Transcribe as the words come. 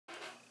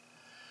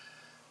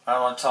I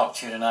want to talk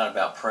to you tonight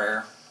about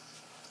prayer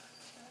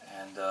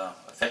and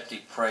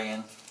effective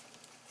praying.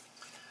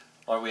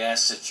 Lord, we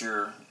ask that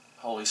your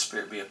Holy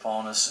Spirit be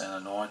upon us and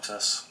anoint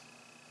us.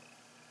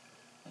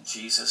 In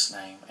Jesus'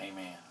 name,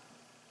 amen.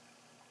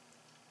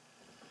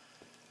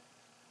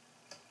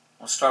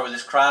 We'll start with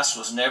this. Christ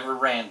was never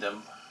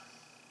random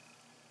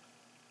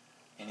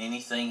in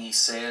anything he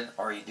said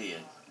or he did.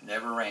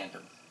 Never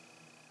random.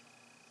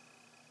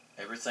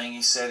 Everything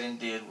he said and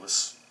did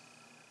was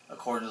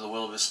according to the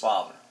will of his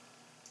Father.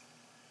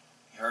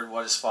 He heard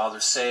what his Father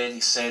said, he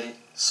said it,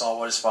 saw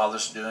what his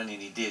Father's doing,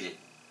 and he did it.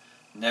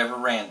 Never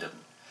random.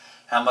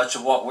 How much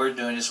of what we're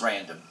doing is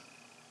random?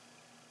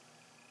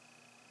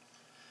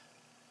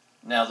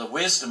 Now, the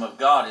wisdom of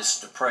God is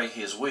to pray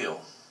his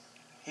will.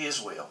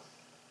 His will.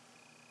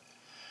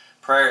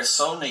 Prayer is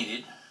so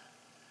needed,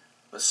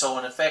 but so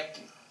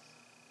ineffective.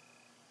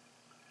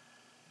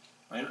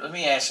 Let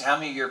me ask you, how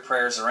many of your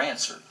prayers are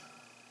answered?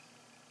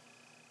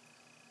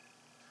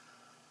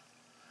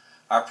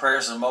 Our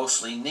prayers are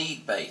mostly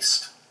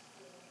need-based.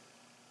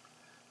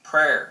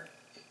 Prayer,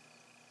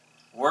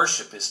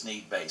 worship is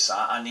need-based.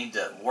 I need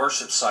to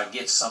worship so I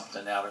get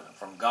something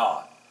from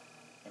God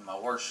in my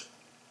worship.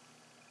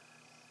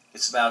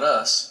 It's about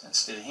us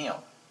instead of him.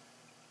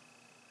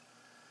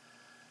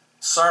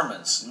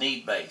 Sermons,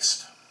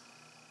 need-based.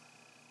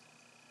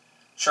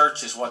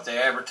 Church is what they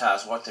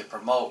advertise, what they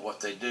promote, what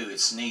they do.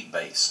 It's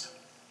need-based.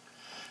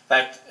 In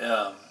fact,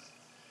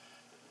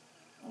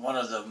 one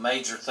of the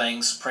major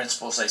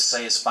principles they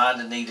say is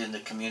find a need in the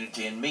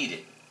community and meet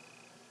it.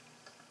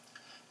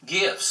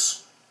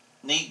 Gifts,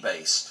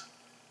 need-based.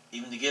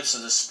 Even the gifts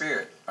of the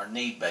Spirit are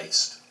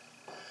need-based.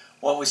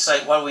 What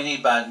do we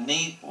mean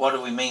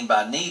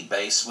by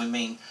need-based? We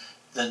mean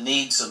the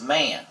needs of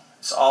man.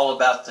 It's all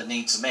about the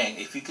needs of man,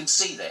 if you can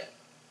see that.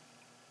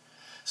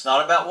 It's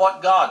not about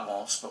what God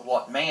wants, but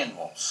what man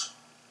wants.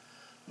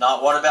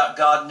 Not what about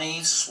God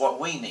needs, it's what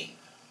we need.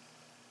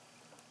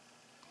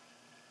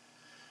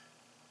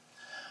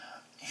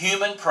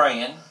 Human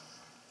praying,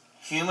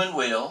 human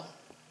will,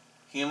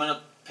 human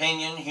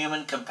opinion,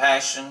 human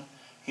compassion,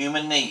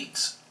 human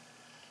needs,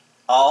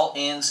 all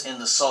ends in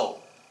the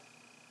soul.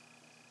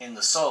 In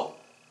the soul.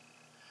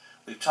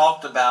 We've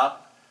talked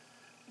about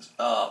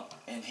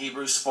in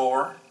Hebrews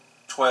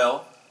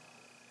 4:12,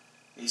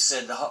 he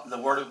said the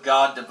Word of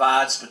God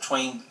divides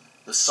between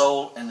the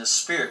soul and the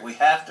spirit. We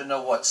have to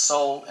know what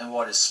soul and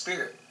what is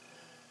spirit.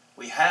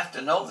 We have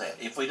to know that.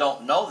 If we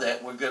don't know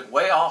that, we're good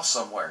way off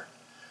somewhere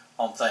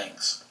on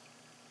things.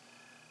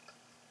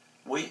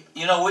 We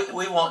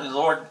want, the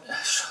Lord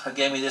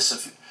gave me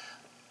this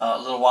a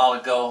little while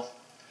ago.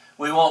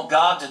 We want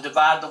God to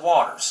divide the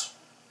waters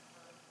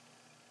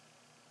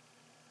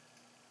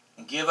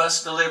and give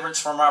us deliverance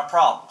from our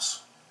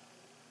problems.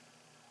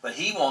 But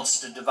he wants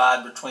to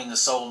divide between the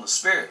soul and the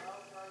spirit.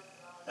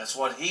 That's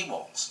what he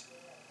wants.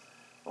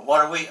 But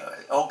what are we?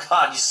 Oh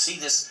God, you see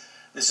this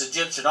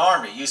Egyptian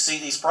army. You see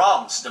these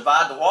problems.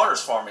 Divide the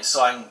waters for me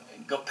so I can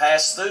go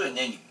pass through, and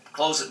then you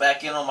close it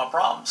back in on my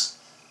problems.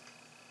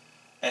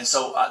 And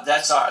so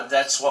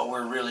that's what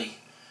we're really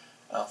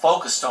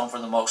focused on for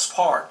the most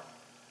part.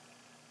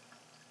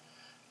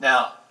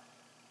 Now,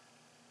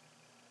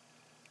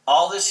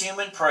 all this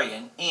human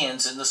praying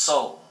ends in the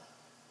soul.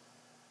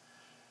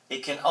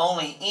 It can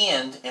only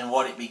end in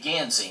what it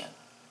begins in.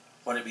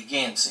 What it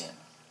begins in.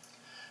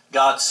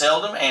 God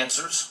seldom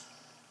answers.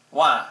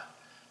 Why?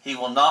 He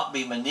will not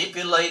be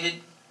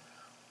manipulated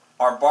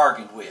or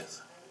bargained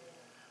with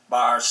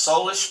by our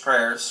soulish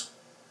prayers,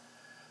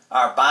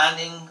 our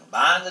bind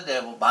the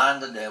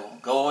devil,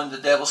 go in the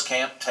devil's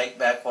camp, take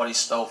back what he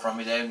stole from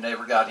me. They've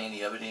never got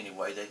any of it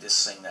anyway. They just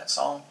sing that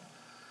song.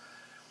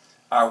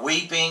 Our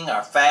weeping,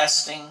 our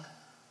fasting.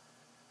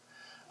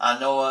 I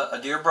know a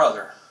dear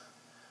brother,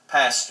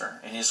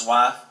 pastor, and his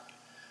wife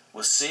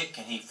was sick,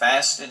 and he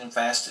fasted and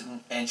fasted,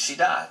 and she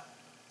died.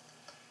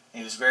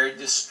 He was very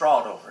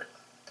distraught over it.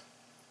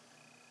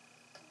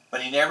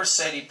 But he never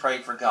said he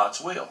prayed for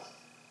God's will.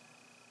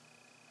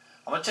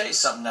 I'm going to tell you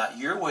something now.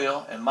 Your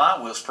will and my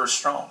will is pretty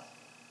strong.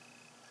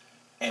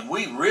 And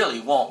we really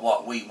want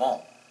what we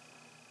want.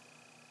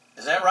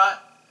 Is that right?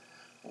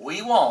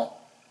 We want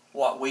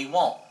what we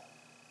want.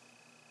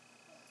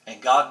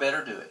 And God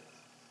better do it.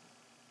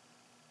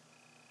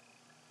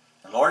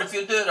 And Lord, if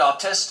you do it, I'll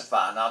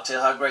testify and I'll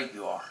tell how great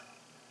you are.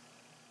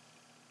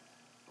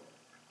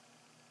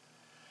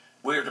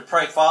 We are to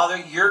pray, Father,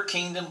 your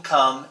kingdom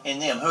come in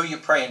them. Who are you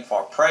praying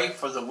for? Pray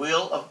for the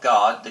will of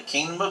God, the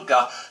kingdom of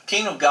God.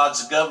 Kingdom of God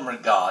is the government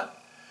of God.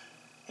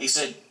 He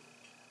said,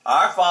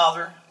 our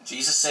Father,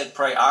 Jesus said,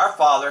 pray, our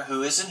Father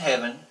who is in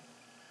heaven,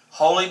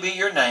 holy be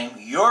your name,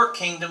 your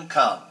kingdom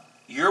come.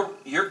 Your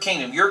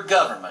kingdom, your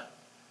government,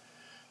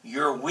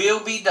 your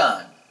will be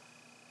done.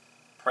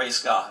 Praise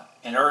God.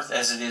 In earth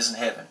as it is in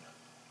heaven.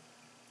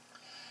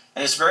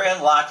 And it's very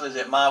unlikely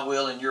that my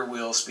will and your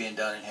will is being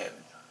done in heaven.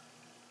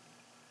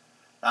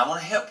 Now, I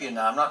want to help you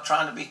now. I'm not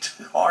trying to be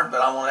too hard,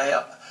 but I want to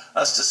help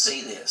us to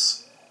see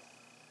this.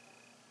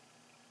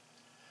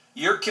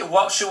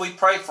 What should we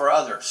pray for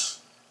others?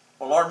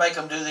 Well, Lord, make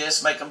them do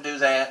this, make them do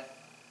that.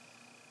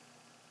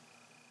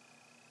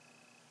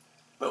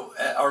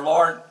 or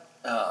Lord,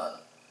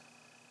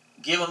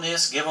 give them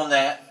this, give them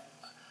that.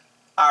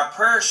 Our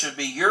prayer should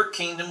be, your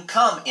kingdom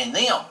come in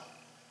them.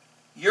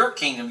 Your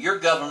kingdom, your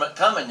government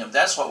come in them.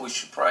 That's what we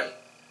should pray.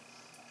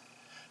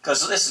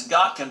 Because listen,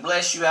 God can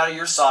bless you out of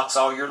your socks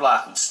all your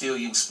life and still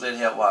you can split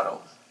hell wide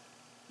open.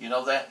 You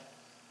know that?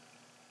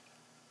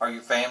 Or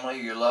your family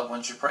or your loved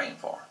ones you're praying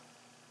for.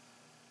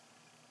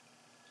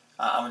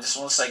 I just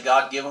want to say,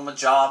 God, give them a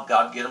job.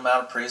 God, get them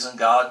out of prison.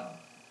 God,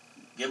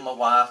 give them a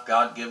wife.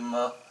 God, give them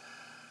a,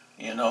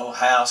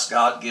 house.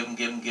 God, give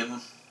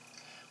them.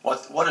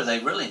 What do they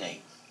really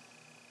need?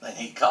 They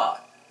need God.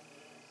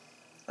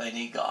 They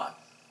need God.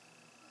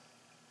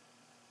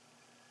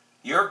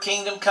 Your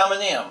kingdom come in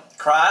them.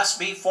 Christ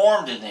be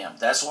formed in them.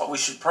 That's what we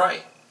should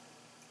pray.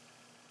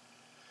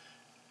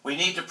 We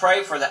need to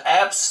pray for the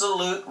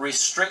absolute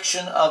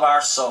restriction of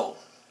our soul.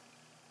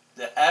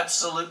 The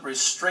absolute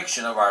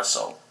restriction of our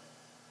soul.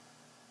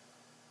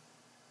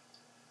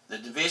 The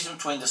division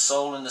between the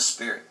soul and the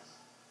spirit.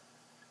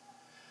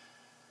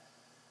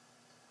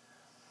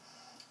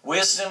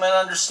 Wisdom and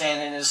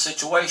understanding in a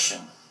situation.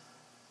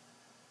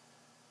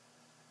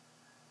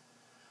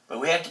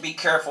 But we have to be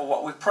careful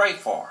what we pray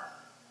for.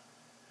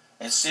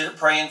 Instead of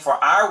praying for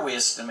our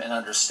wisdom and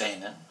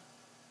understanding,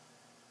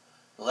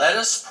 let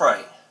us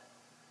pray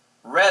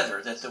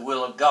rather that the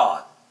will of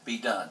God be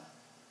done,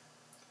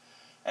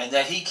 and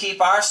that He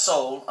keep our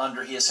soul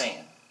under His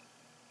hand.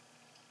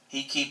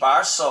 He keep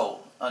our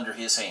soul under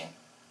His hand.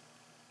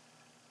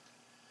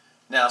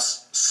 Now,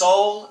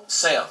 soul,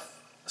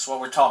 self, that's what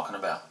we're talking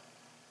about.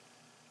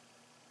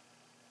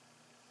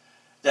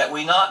 That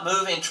we not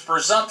move into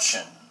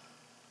presumption,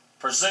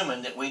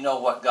 presuming that we know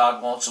what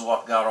God wants and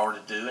what God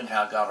ought to do and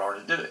how God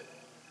ought to do it.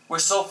 We're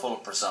so full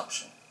of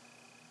presumption.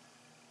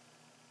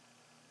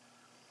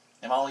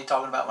 Am I only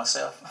talking about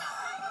myself?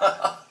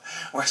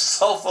 We're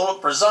so full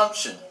of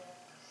presumption.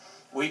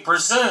 We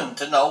presume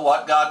to know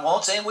what God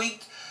wants, and I need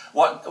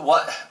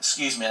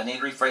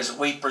to rephrase it.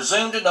 We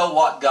presume to know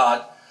what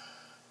God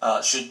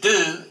should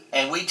do,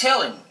 and we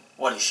tell Him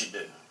what He should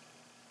do.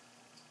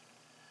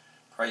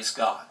 Praise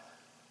God.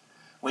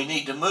 We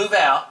need to move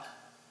out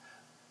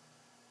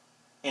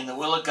in the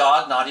will of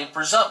God, not in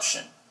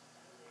presumption.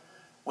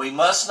 We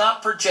must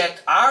not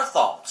project our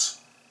thoughts,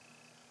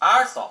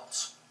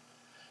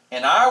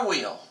 and our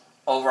will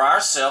over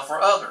ourselves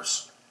or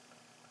others.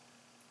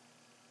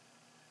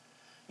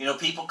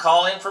 People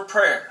call in for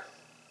prayer,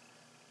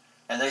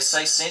 and they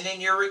say, send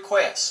in your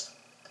request.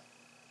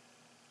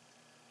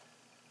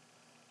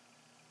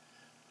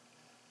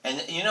 And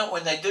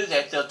when they do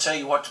that, they'll tell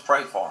you what to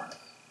pray for.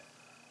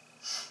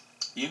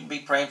 You can be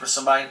praying for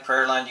somebody in the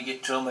prayer line, you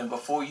get to them, and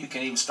before you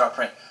can even start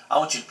praying, I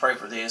want you to pray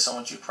for this, I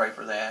want you to pray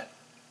for that.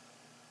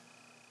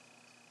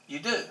 You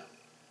do.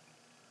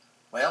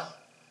 Well,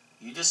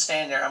 you just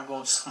stand there, I'm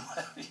going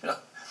somewhere,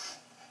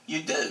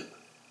 You do.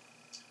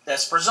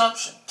 That's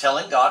presumption,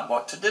 telling God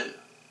what to do.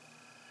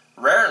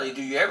 Rarely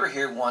do you ever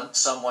hear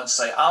someone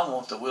say, I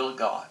want the will of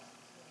God.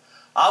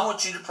 I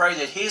want you to pray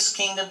that His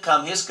kingdom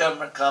come, His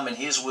government come, and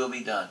His will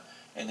be done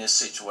in this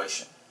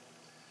situation.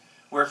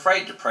 We're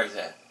afraid to pray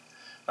that.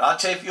 But I'll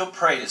tell you, if you'll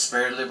pray it, it's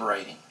very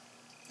liberating.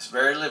 It's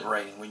very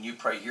liberating when you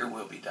pray, your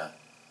will be done.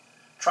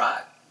 Try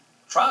it.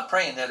 Try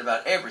praying that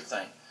about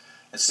everything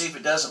and see if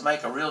it doesn't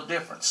make a real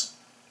difference.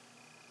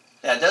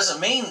 Now, it doesn't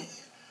mean,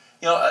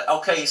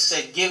 okay, He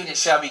said, giving it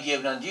shall be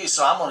given unto you,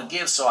 so I'm going to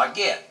give so I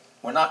get.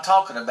 We're not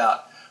talking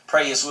about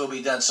pray His will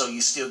be done so you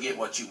still get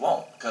what you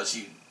want because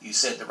you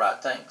said the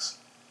right things.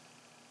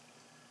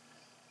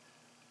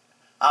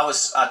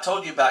 I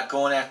told you about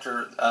going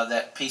after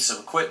that piece of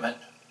equipment.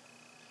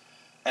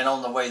 And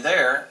on the way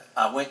there,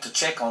 I went to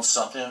check on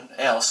something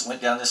else,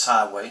 went down this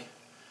highway.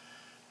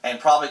 And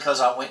probably because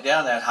I went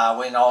down that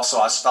highway and also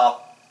I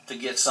stopped to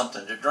get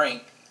something to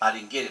drink, I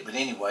didn't get it. But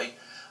anyway,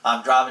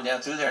 I'm driving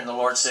down through there and the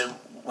Lord said,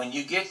 when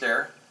you get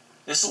there,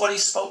 this is what He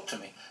spoke to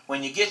me.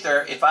 When you get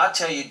there, if I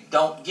tell you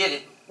don't get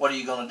it, what are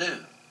you going to do?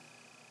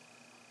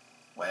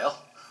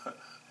 Well,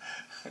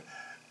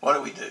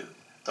 what do?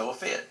 Throw a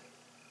fit.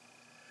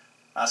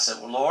 I said,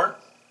 well, Lord,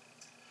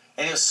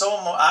 and it was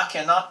I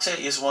cannot tell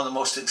you, it's one of the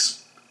most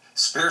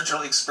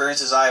spiritual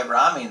experiences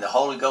the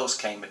Holy Ghost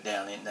came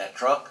down in that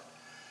truck.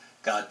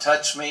 God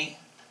touched me,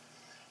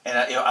 and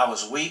I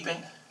was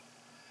weeping.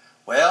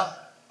 Well,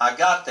 I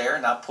got there,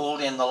 and I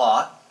pulled in the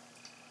lot,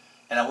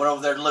 and I went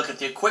over there to look at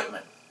the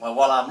equipment. Well,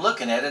 while I'm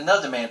looking at it,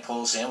 another man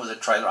pulls in with a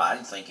trailer. I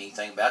didn't think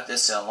anything about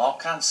this, selling all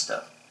kinds of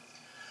stuff.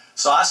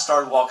 So I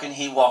started walking.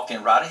 He walked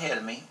in right ahead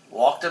of me,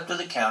 walked up to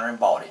the counter, and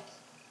bought it.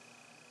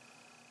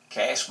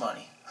 Cash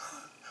money.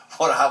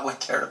 What I went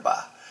there to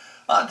buy.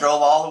 I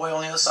drove all the way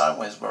on the other side of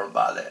Winsboro to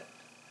buy that.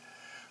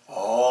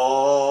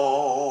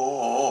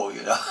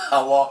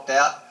 I walked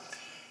out,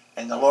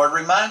 and the Lord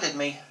reminded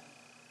me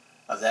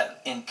of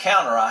that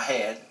encounter I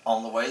had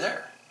on the way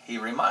there. He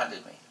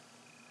reminded me.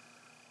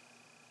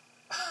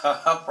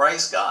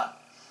 Praise God.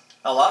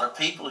 A lot of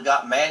people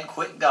got mad and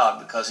quit God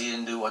because He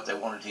didn't do what they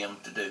wanted Him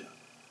to do.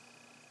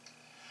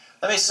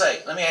 Let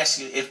me ask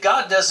you, if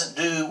God doesn't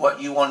do what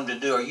you want Him to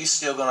do, are you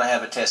still going to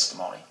have a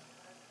testimony?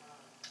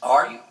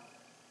 Are you?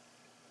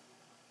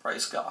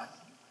 Praise God.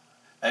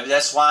 Maybe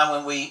that's why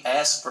when we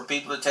ask for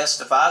people to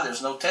testify,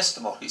 there's no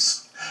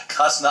testimonies.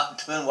 God's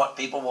not doing what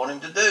people want Him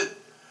to do.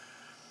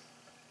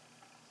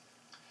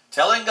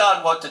 Telling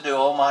God what to do,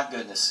 oh my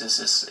goodness, this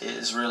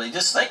is really,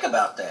 just think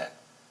about that.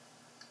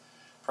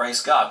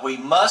 Praise God. We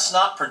must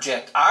not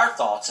project our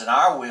thoughts and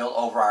our will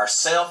over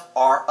ourselves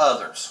or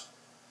others,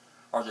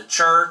 or the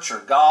church, or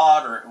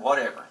God, or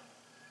whatever.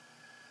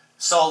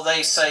 So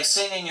they say,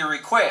 send in your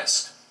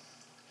request.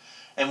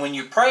 And when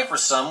you pray for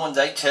someone,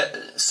 they tell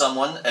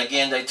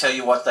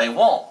you what they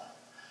want.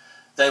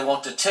 They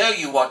want to tell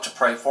you what to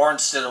pray for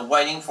instead of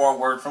waiting for a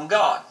word from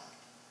God.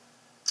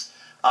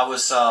 I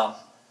was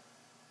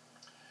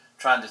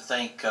trying to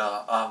think,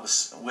 I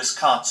was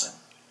Wisconsin.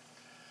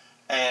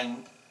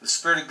 And the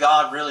Spirit of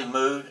God really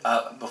moved.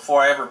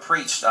 Before I ever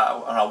preached, when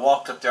I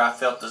walked up there, I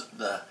felt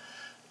the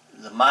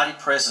mighty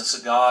presence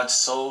of God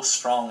so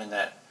strong in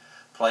that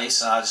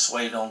place, and I just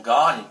waited on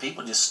God, and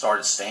people just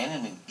started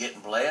standing and getting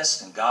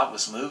blessed, and God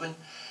was moving.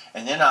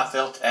 And then I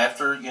felt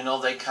after,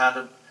 they kind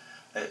of,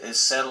 it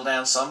settled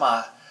down some,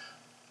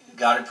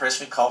 God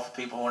impressed me, called for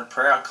people who wanted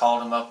prayer. I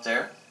called them up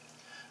there.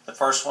 The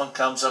first one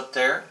comes up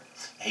there,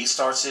 he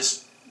starts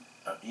just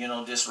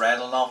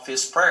rattling off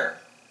his prayer.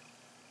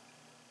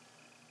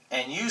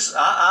 And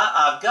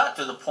I've got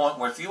to the point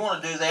where if you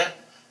want to do that,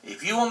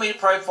 if you want me to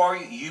pray for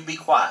you, you be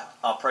quiet.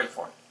 I'll pray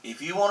for you.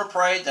 If you want to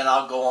pray, then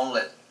I'll go on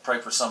and pray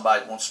for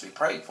somebody that wants to be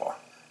prayed for.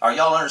 Are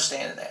y'all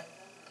understanding that?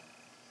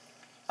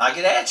 I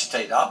get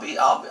agitated. I'll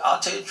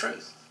tell you the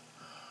truth.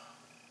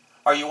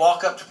 Or you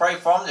walk up to pray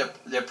for them,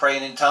 they're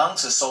praying in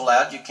tongues. It's so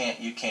loud you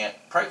can't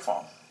pray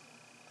for them.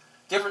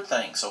 Different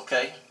things,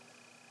 okay?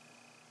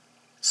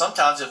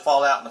 Sometimes they'll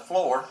fall out on the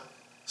floor,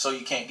 so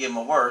you can't give them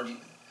a word.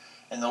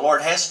 And the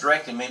Lord has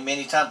directed me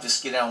many times,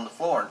 just get out on the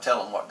floor and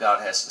tell them what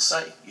God has to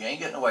say. You ain't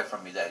getting away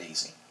from me that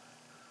easy.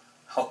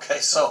 Okay,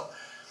 so,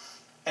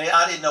 and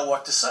I didn't know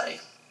what to say.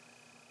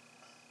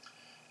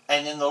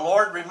 And then the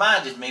Lord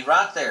reminded me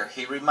right there.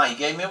 He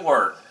gave me a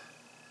word.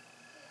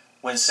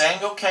 When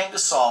Samuel came to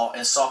Saul,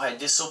 and Saul had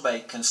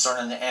disobeyed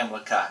concerning the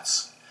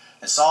Amalekites,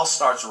 and Saul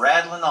starts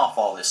rattling off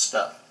all this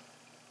stuff.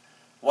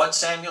 What did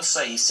Samuel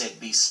say? He said,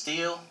 be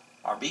still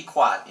or be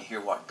quiet and hear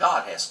what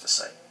God has to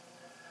say.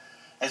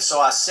 And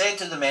so I said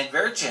to the man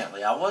very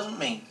gently, I wasn't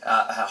mean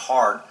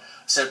hard, I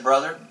said,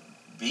 brother,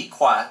 be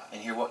quiet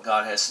and hear what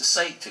God has to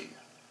say to you.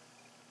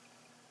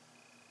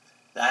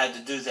 I had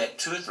to do that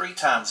 2 or 3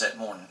 times that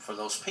morning for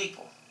those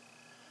people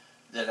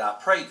that I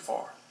prayed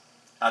for.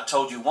 I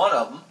told you one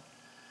of them.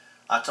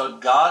 I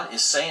told God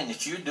is saying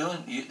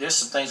that there's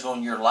some things going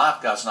in your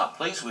life God's not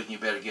pleased with, and you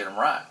better get them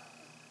right.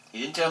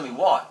 He didn't tell me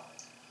what.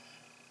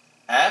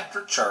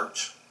 After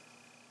church,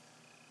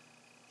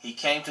 he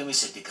came to me and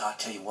said, did God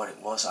tell you what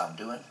it was I'm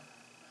doing?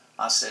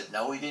 I said,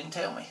 no, He didn't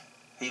tell me.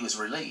 He was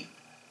relieved,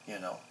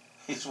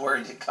 He's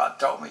worried that God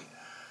told me.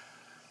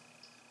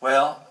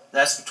 Well,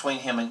 that's between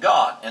him and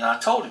God, and I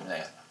told him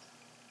that.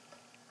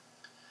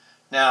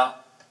 Now,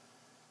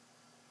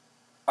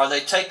 or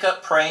they take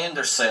up praying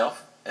themselves,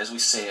 as we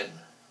said,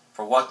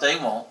 for what they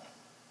want.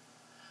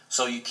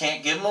 So you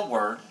can't give them a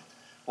word.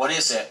 What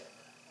is that?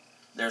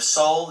 Their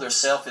soul, their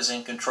self is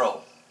in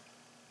control.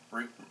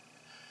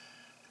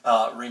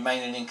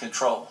 Remaining in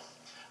control.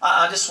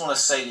 I just want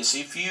to say this.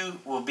 If you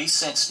will be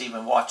sensitive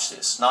and watch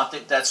this, not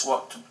that that's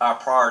what our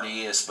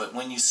priority is, but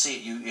when you see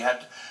it, you have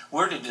to,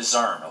 we're to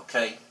discern,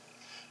 okay?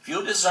 If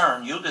you'll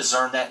discern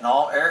that in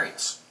all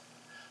areas.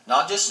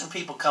 Not just in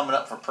people coming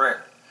up for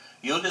prayer.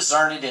 You'll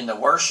discern it in the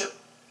worship.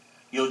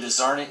 You'll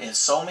discern it in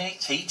so many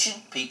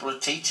teaching. People are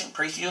teaching,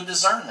 preaching. You'll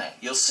discern that.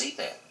 You'll see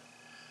that.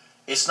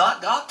 It's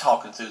not God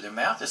talking through their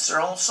mouth. It's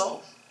their own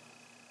soul.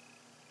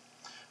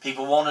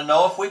 People want to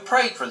know if we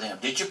prayed for them.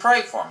 Did you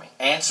pray for me?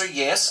 Answer,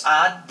 yes,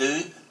 I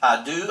do.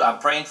 I'm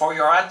praying for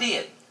you, or I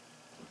did.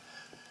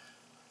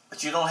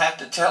 But you don't have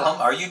to tell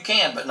them, or you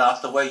can, but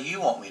not the way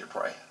you want me to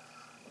pray.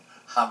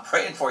 I'm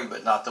praying for you,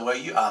 but not the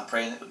way I'm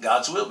praying that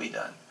God's will be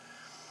done.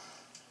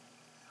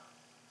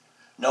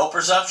 No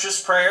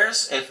presumptuous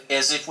prayers,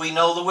 as if we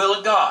know the will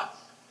of God.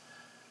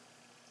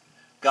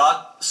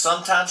 God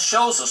sometimes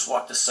shows us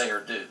what to say or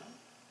do,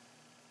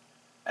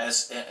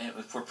 as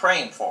if we're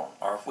praying for them,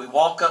 or if we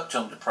walk up to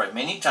them to pray.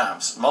 Many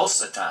times,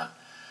 most of the time,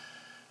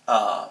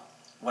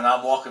 when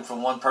I'm walking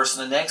from one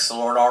person to the next, the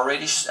Lord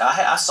already,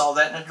 I saw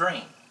that in a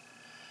dream.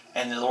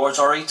 And the Lord's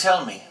already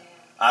telling me,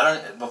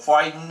 before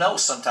I even know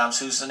sometimes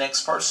who's the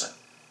next person.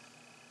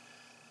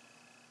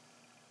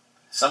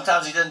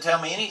 Sometimes He doesn't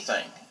tell me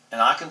anything. And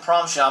I can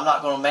promise you I'm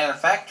not going to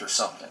manufacture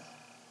something.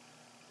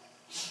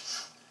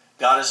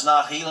 God is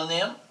not healing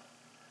them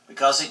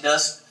because He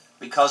doesn't.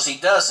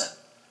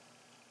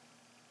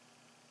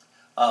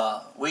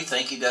 We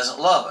think He doesn't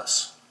love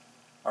us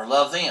or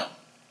love them.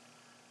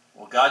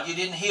 Well, God, you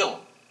didn't heal them.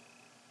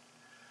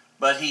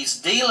 But He's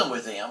dealing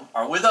with them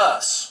or with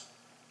us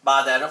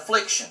by that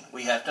affliction.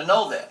 We have to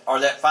know that. Or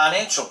that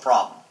financial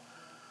problem.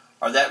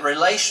 Or that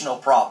relational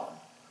problem.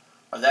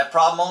 Or that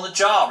problem on the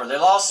job. Or they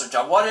lost their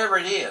job. Whatever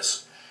it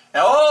is.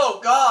 And oh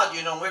God,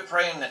 we're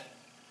praying that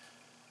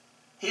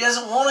He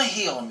doesn't want to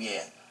heal them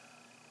yet.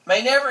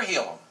 may never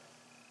heal them.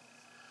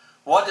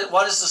 What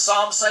does the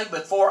psalm say?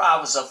 Before I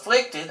was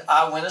afflicted,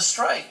 I went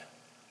astray.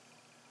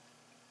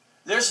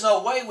 There's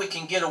no way we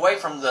can get away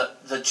from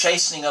the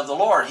chastening of the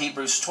Lord.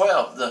 Hebrews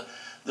 12,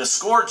 the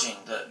scourging,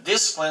 the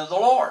discipline of the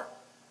Lord,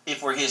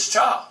 if we're His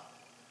child.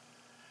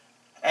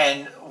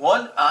 And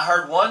I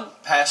heard one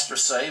pastor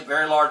say, a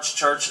very large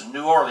church in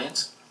New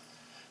Orleans,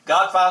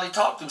 God finally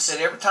talked to him and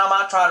said, every time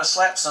I try to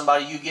slap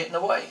somebody, you get in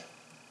the way.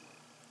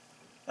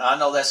 Now, I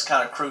know that's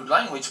kind of crude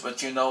language,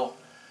 but you know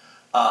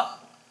what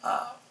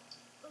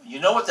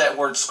that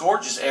word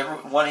scourges.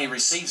 Everyone he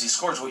receives, he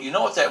scourges. Well, you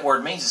know what that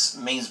word means?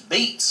 It means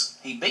beats.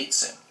 He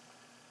beats him.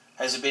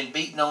 Has it been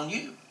beaten on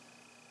you?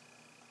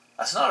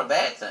 That's not a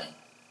bad thing.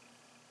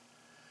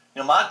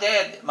 You know, my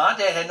dad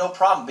had no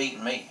problem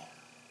beating me.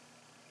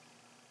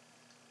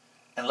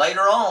 And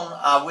later on,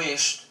 I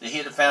wished that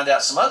he'd have found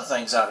out some other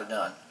things I'd have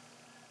done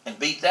and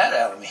beat that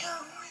out of me.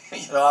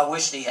 You know, I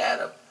wished he had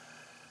them.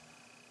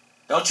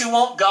 Don't you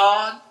want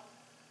God?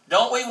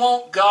 Don't we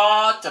want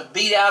God to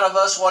beat out of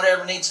us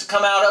whatever needs to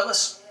come out of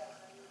us?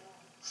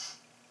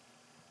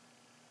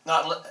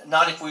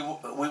 Not if we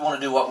want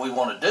to do what we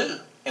want to do,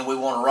 and we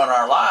want to run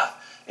our life,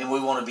 and we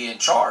want to be in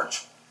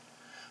charge.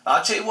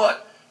 I'll tell you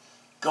what,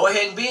 go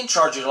ahead and be in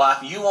charge of your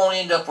life. You won't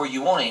end up where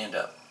you want to end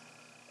up.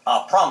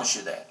 I'll promise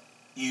you that.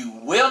 You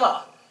will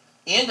not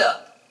end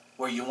up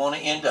where you want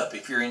to end up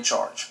if you're in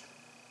charge.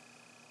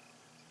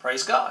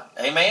 Praise God.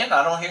 Amen?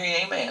 I don't hear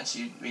any amens.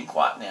 You be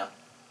quiet now.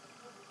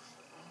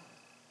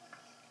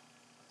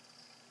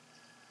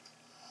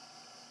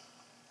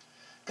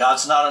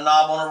 God's not a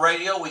knob on a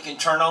radio we can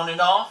turn on and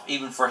off,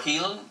 even for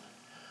healing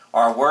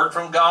or a word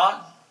from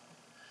God.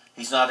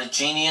 He's not a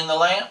genie in the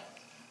lamp.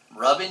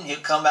 Rubbing, He'll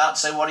come out and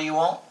say, what do you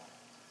want?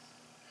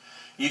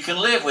 You can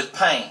live with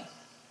pain.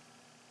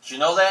 Did you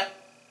know that?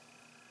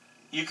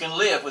 You can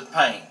live with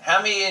pain.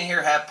 How many in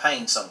here have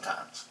pain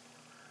sometimes?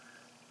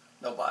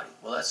 Nobody.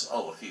 Well, that's,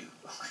 a few.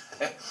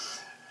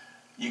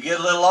 You get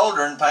a little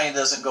older and pain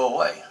doesn't go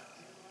away.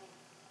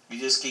 You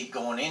just keep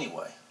going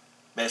anyway,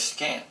 best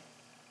you can.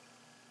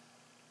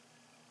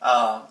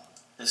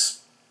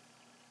 This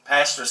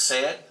pastor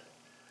said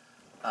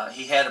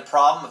he had a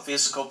problem, a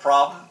physical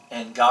problem,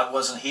 and God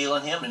wasn't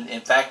healing him. And in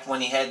fact,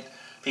 when he had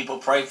people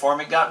pray for him,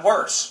 it got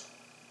worse.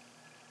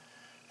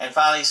 And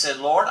finally he said,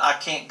 Lord, I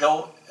can't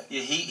go.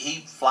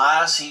 He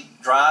flies, he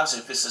drives,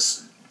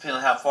 depending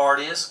on how far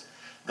it is.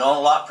 Going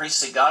a lot, preach,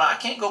 said, God, I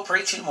can't go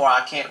preach anymore.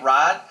 I can't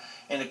ride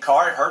in the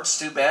car. It hurts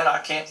too bad. I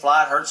can't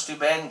fly. It hurts too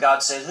bad. And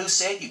God said, who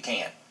said you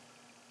can't?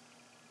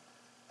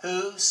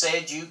 Who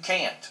said you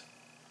can't?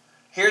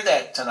 Hear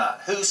that tonight.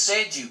 Who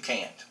said you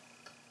can't?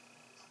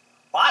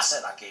 Well, I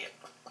said I can't.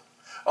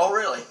 Oh,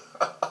 really?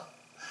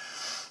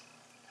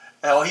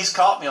 Oh, he's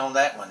caught me on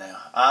that one now.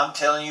 I'm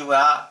telling you,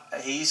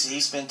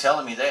 he's been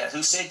telling me that.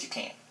 Who said you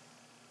can't?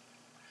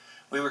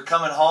 We were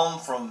coming home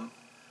from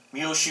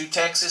Muleshoe,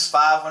 Texas,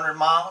 500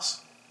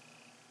 miles.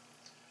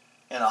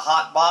 In a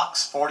hot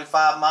box,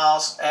 45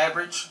 miles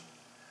average.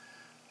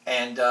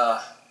 And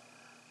I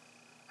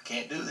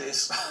can't do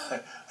this.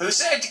 Who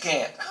said you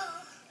can't?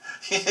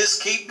 You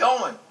just keep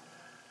going.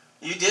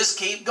 You just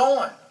keep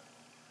going.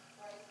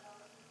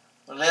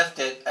 We left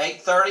at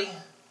 8:30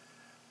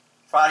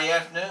 Friday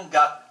afternoon,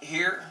 got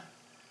here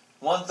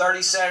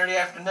 1:30 Saturday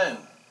afternoon.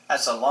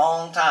 That's a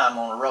long time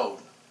on the road.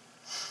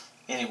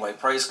 Anyway,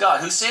 praise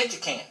God. Who said you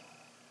can't?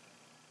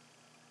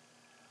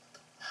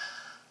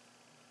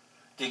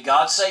 Did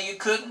God say you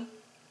couldn't?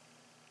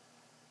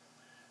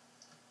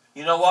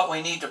 You know what?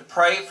 We need to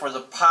pray for the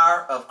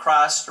power of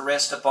Christ to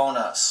rest upon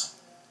us.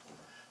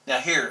 Now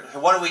here,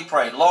 what do we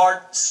pray? Lord,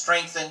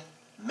 strengthen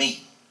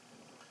me.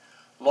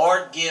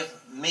 Lord,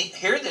 give me,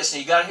 hear this,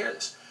 and you got to hear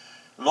this.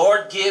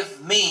 Lord,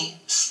 give me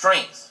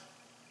strength.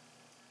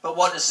 But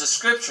what does the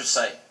Scripture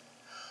say?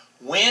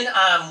 When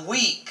I'm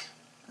weak,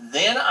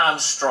 then I'm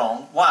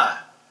strong. Why?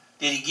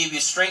 Did He give you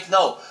strength?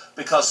 No,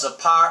 because the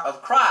power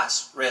of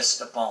Christ rests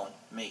upon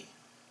me.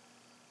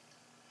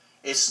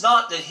 It's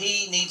not that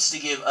He needs to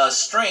give us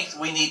strength.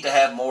 We need to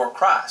have more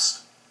Christ.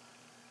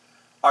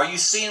 Are you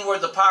seeing where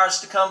the power is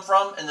to come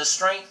from and the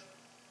strength?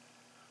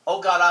 Oh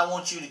God, I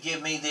want you to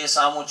give me this.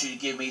 I want you to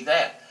give me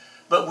that.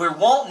 But we're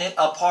wanting it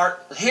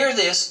apart, hear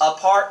this,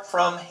 apart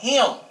from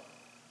Him.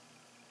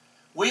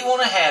 We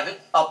want to have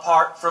it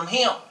apart from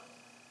Him.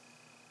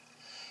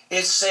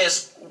 It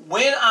says,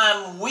 when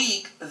I'm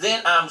weak,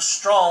 then I'm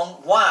strong.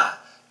 Why?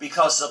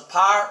 Because the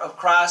power of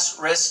Christ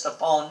rests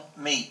upon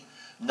me.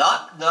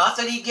 Not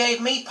that He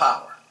gave me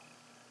power.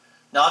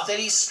 Not that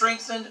He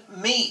strengthened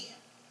me.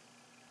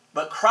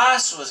 But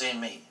Christ was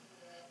in me.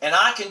 And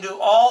I can do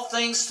all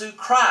things through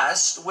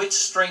Christ, which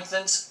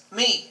strengthens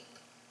me.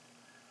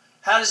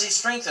 How does He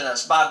strengthen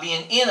us? By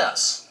being in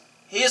us.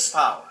 His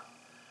power.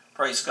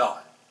 Praise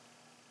God.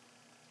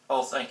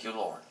 Oh, thank you,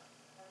 Lord.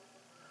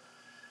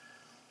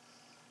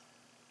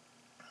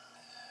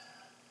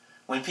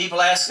 When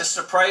people ask us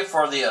to pray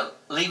for the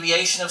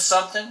alleviation of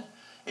something,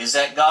 is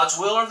that God's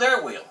will or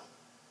their will?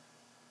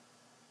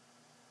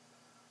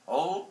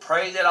 Oh,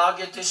 pray that I'll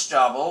get this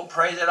job. Oh,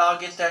 pray that I'll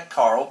get that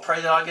car. Oh,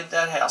 pray that I'll get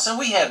that house. And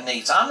we have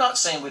needs. I'm not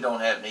saying we don't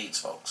have needs,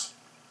 folks.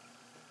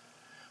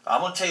 But I'm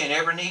going to tell you, in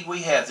every need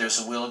we have,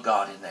 there's a will of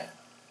God in that.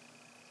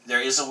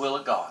 There is a will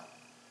of God.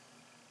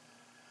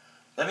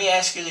 Let me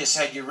ask you this.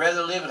 Had you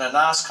rather live in a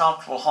nice,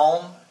 comfortable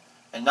home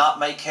and not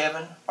make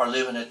heaven, or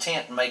live in a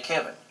tent and make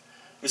heaven?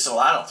 You say, well,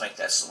 I don't think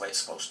that's the way it's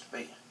supposed to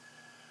be.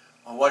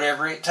 Well,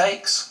 whatever it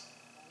takes.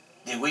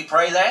 Did we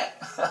pray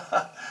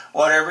that?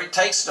 Whatever it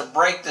takes to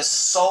break this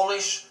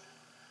soulish,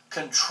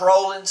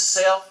 controlling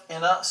self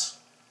in us.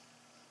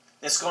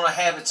 It's going to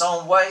have its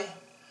own way.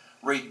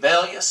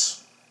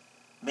 Rebellious,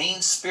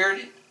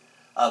 mean-spirited.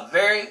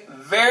 Very,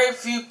 very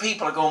few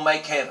people are going to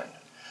make heaven.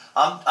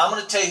 I'm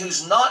going to tell you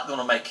who's not going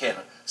to make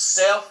heaven.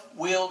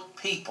 Self-willed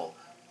people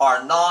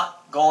are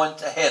not going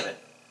to heaven.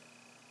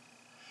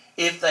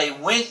 If they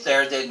went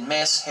there, they'd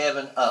mess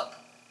heaven up.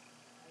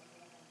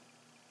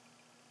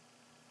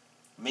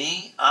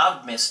 Me, I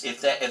would miss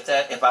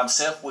if I'm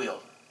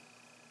self-willed.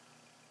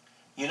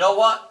 You know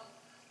what?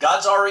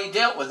 God's already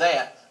dealt with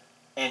that,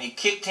 and He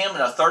kicked him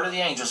and a third of the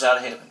angels out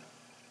of heaven.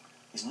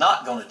 He's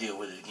not going to deal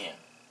with it again.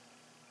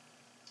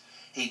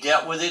 He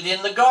dealt with it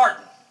in the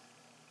garden.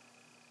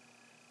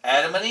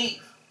 Adam and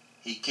Eve.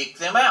 He kicked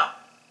them out.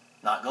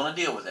 Not going to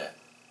deal with that.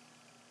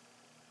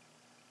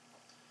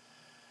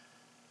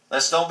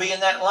 Let's don't be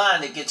in that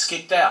line that gets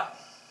kicked out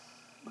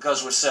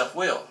because we're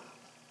self-willed.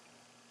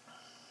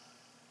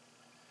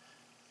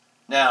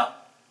 Now,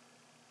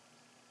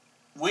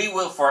 we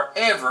will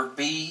forever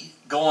be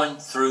going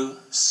through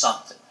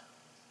something.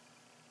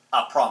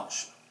 I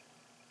promise you.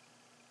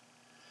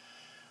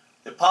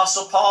 The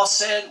Apostle Paul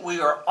said, we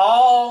are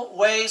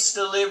always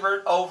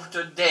delivered over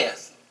to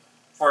death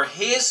for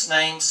His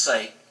name's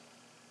sake,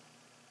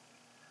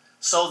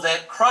 so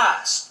that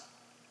Christ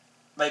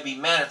may be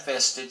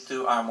manifested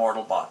through our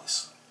mortal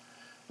bodies.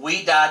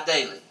 We die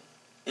daily.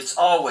 It's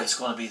always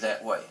going to be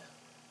that way.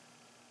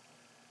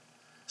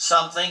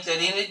 Some think that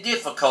any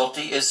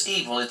difficulty is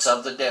evil, it's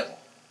of the devil.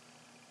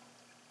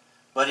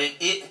 But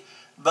it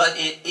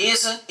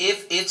isn't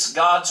if it's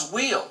God's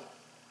will.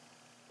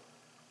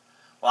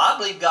 Well, I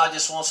believe God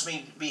just wants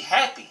me to be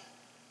happy.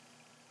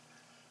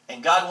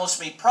 And God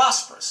wants me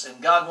prosperous.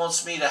 And God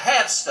wants me to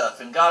have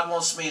stuff. And God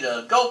wants me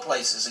to go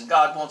places. And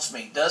God wants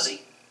me. Does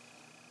He?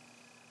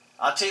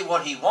 I'll tell you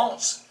what He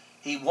wants.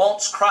 He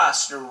wants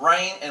Christ to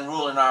reign and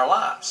rule in our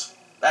lives.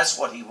 That's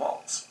what He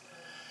wants.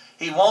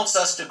 He wants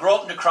us to grow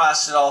up into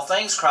Christ in all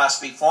things.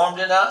 Christ be formed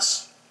in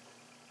us.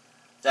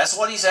 That's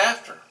what He's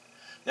after.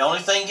 The only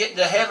thing getting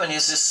to heaven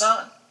is His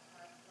Son.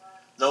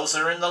 Those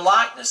that are in the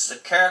likeness, the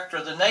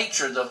character, the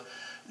nature,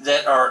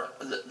 that are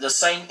the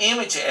same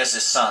image as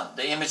His Son.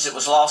 The image that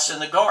was lost in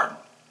the garden.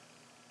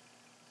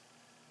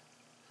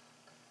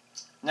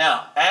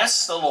 Now,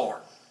 ask the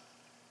Lord.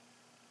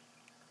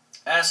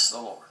 Ask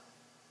the Lord.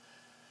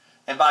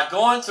 And by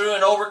going through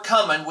and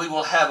overcoming, we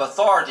will have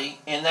authority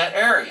in that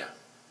area.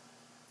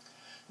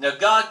 Now,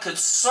 God could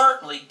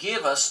certainly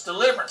give us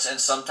deliverance,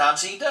 and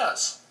sometimes He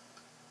does.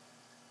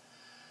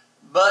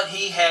 But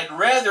He had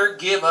rather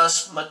give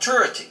us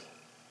maturity.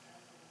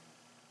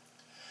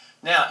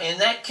 Now, in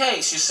that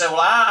case, you say, well,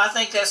 I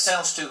think that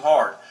sounds too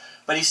hard.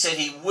 But He said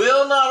He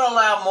will not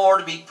allow more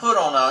to be put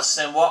on us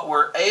than what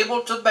we're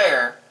able to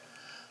bear,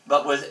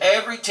 but with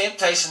every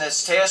temptation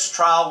that's test,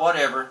 trial,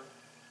 whatever,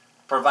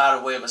 provide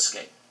a way of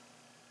escape.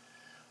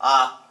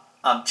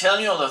 I'm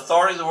telling you on the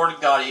authority of the Word of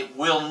God, it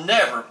will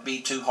never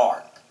be too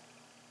hard.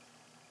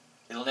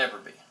 It'll never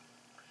be.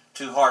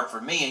 Too hard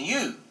for me and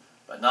you,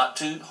 but not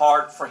too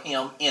hard for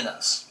Him in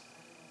us.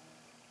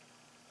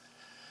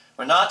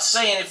 We're not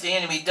saying if the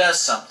enemy does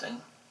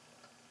something,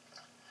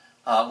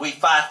 we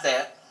fight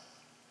that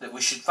we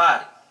should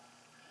fight it.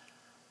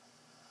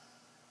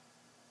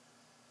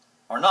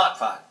 Or not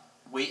fight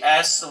it. We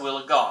ask the will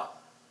of God.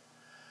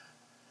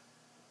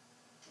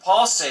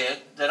 Paul said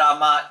that I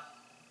might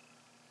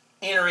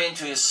enter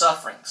into His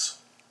sufferings,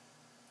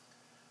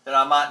 that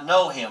I might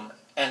know Him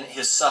and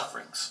His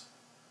sufferings.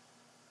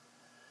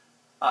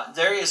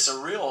 There is a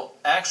real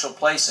actual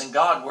place in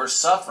God where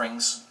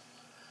sufferings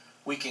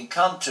we can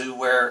come to,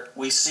 where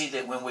we see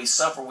that when we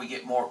suffer we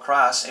get more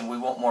Christ, and we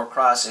want more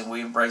Christ, and we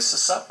embrace the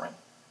suffering.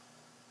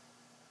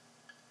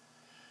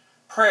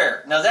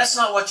 Prayer. Now that's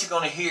not what you're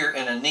going to hear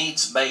in a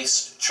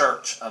needs-based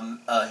church,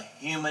 a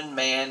human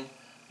man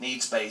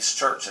needs-based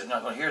church. You're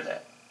not going to hear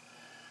that.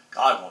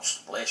 God wants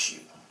to bless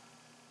you.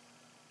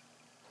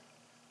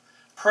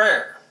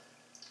 Prayer.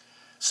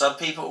 Some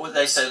people,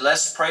 they say,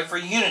 let's pray for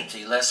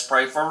unity. Let's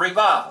pray for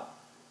revival.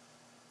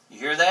 You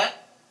hear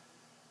that?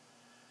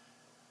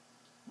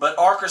 But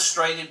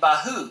orchestrated by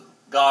who?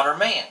 God or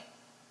man?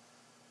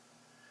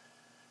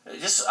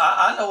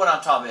 I know what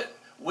I'm talking about.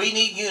 We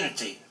need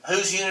unity.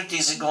 Whose unity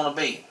is it going to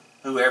be?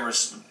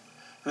 Whoever's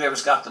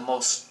got the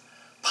most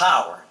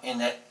power in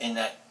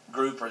that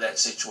group or that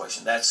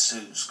situation. That's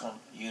whose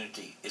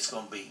unity it's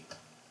going to be.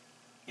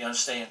 You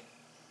understand?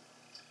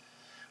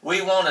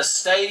 We want a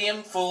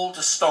stadium full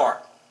to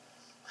start.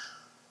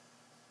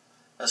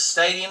 A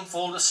stadium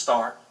full to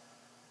start.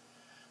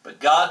 But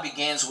God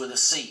begins with a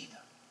seed.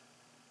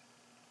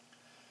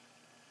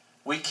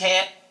 We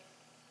can't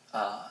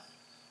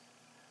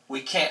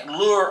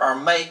lure or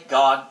make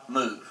God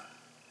move.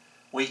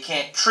 We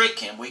can't trick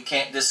Him. We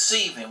can't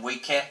deceive Him. We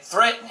can't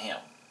threaten Him.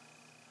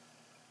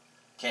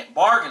 Can't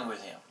bargain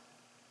with Him.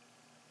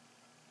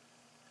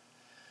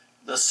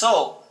 The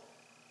soul.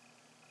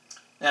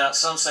 Now,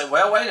 some say,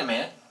 well, wait a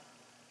minute.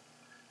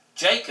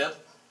 Jacob,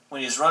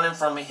 when he was running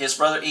from his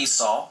brother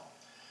Esau,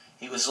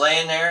 he was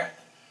laying there,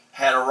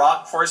 had a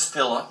rock for his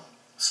pillow,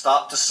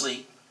 stopped to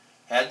sleep,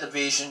 had the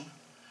vision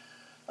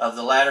of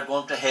the ladder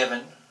going up to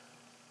heaven,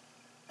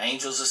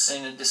 angels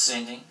ascending and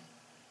descending.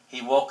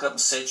 He woke up and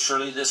said,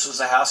 surely this was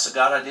the house of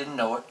God, I didn't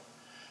know it.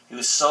 He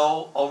was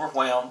so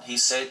overwhelmed, he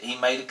said, he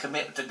made a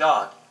commitment to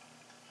God.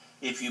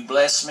 If you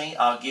bless me,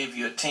 I'll give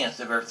you 1/10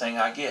 of everything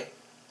I get.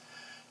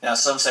 Now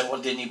some say,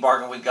 well, didn't he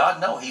bargain with God?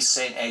 No, he's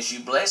saying, as you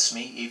bless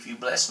me, if you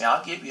bless me,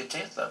 I'll give you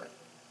 1/10 of it.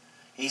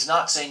 He's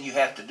not saying you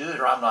have to do it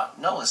or I'm not.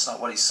 No, that's not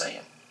what he's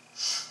saying.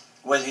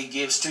 Whether he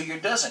gives to you or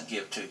doesn't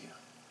give to you.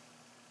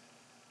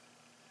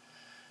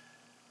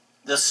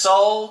 The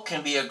soul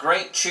can be a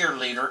great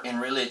cheerleader in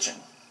religion.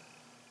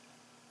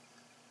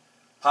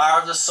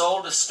 Power of the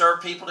soul to stir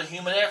people to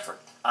human effort.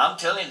 I'm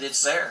telling you,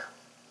 it's there.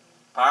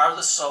 Power of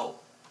the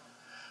soul.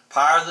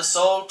 Power of the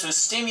soul to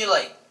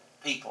stimulate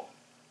people.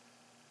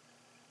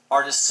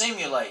 Or to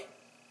simulate.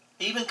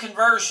 Even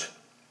conversion.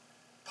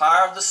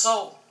 Power of the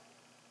soul.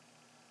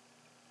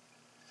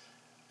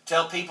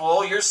 Tell people,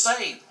 oh, you're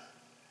saved.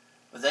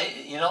 But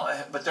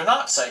they're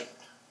not saved.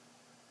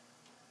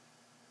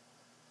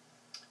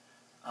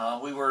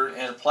 We were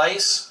in a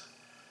place,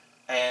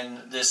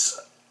 and this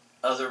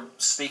other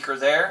speaker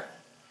there,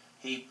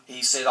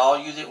 he said, all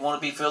you that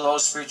want to be filled with the Holy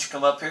Spirit, you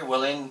come up here.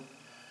 Well, in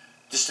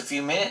just a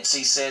few minutes,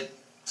 he said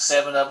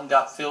 7 of them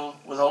got filled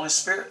with the Holy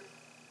Spirit.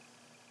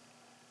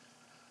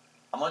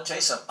 I'm going to tell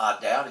you something. I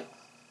doubt it.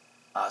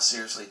 I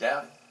seriously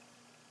doubt it.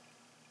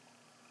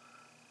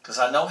 Because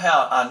I know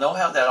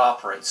how that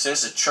operates.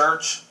 There's a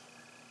church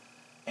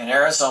in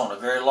Arizona, a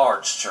very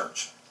large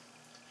church.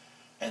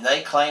 And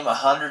they claim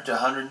 100 to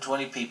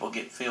 120 people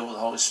get filled with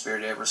the Holy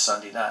Spirit every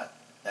Sunday night,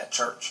 that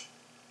church.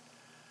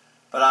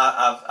 But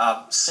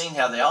I've seen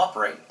how they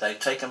operate. They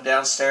take them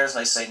downstairs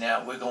and they say,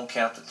 now we're going to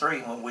count to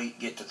 3. When we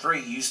get to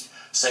 3, you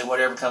say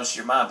whatever comes to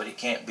your mind, but it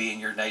can't be in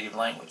your native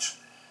language.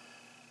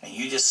 And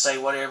you just say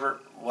whatever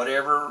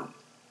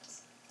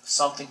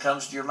something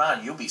comes to your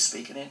mind, you'll be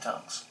speaking in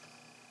tongues.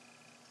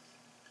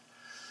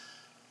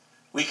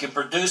 We can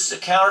produce the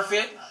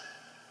counterfeit,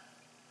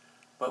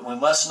 but we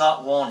must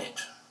not want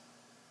it.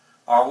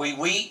 Are we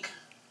weak?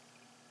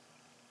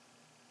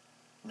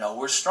 No,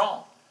 we're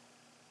strong.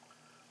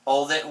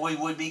 Oh, that we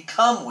would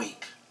become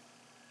weak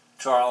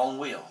to our own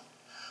will.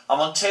 I'm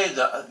going to tell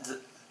you,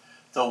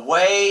 the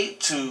way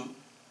to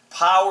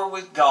power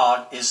with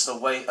God is the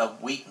way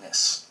of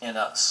weakness in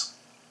us.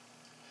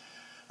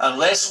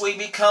 Unless we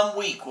become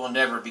weak, we'll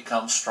never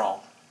become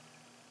strong.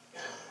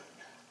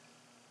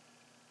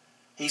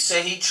 He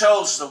said He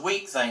chose the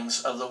weak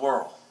things of the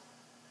world.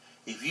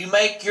 If you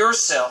make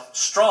yourself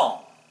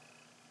strong,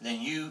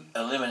 then you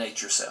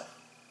eliminate yourself.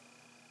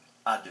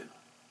 I do.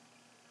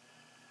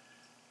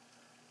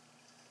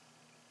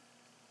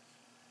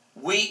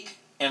 Weak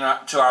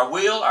to our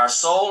will, our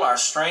soul, our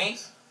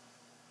strength.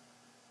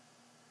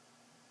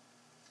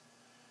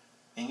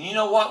 And you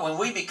know what? When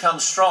we become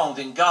strong,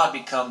 then God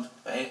becomes,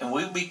 and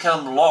we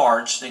become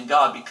large, then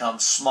God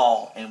becomes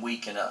small and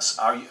weak in us.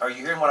 Are you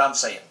hearing what I'm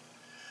saying?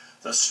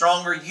 The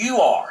stronger you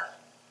are,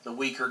 the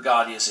weaker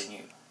God is in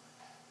you.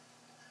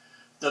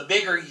 The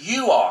bigger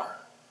you are,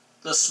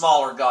 the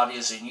smaller God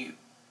is in you.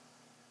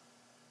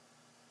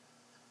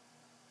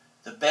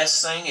 The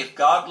best thing, if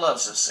God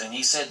loves us, and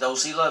He said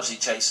those He loves He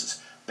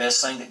chastens,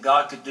 best thing that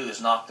God could do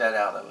is knock that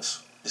out of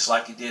us. Just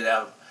like He did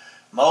out of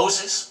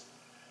Moses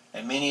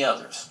and many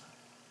others.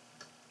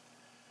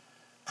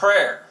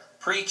 Prayer,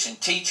 preach and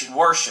teach and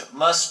worship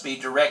must be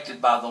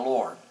directed by the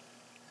Lord.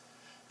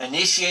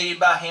 Initiated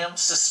by Him,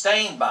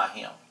 sustained by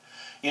Him.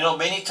 You know,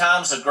 many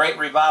times a great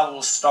revival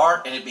will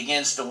start and it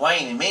begins to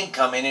wane and men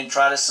come in and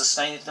try to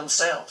sustain it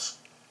themselves.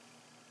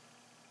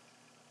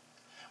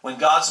 When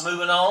God's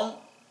moving on,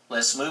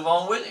 let's move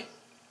on with Him.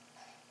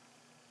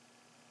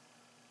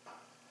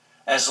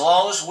 As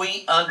long as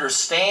we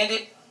understand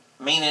it,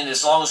 meaning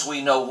as long as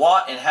we know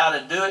what and how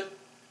to do it,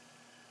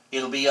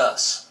 it'll be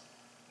us.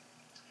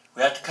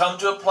 We have to come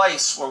to a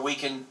place where we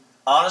can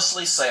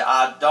honestly say,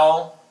 I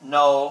don't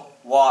know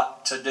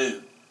what to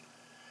do.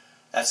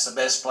 That's the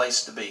best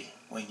place to be,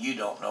 when you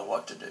don't know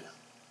what to do.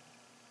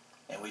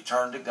 And we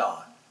turn to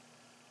God.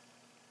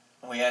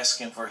 And we ask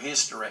Him for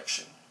His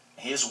direction,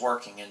 His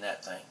working in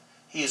that thing,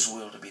 His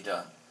will to be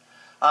done.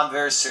 I'm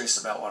very serious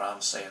about what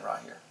I'm saying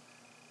right here.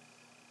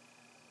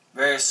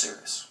 Very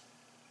serious.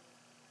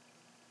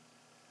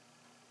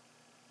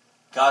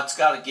 God's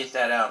got to get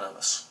that out of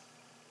us.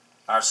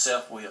 Our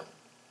self-will.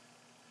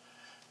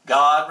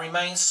 God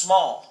remains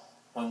small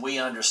when we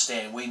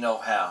understand, we know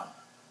how,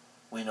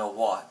 we know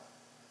what.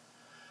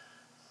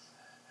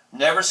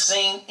 Never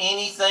seen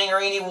anything or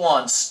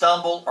anyone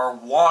stumble or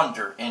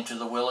wander into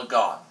the will of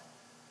God.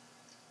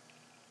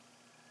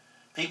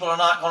 People are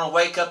not going to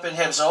wake up in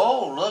heaven and say,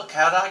 oh, look,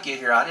 how did I get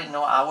here? I didn't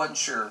know. I wasn't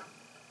sure.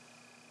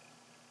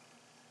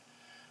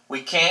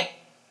 We can't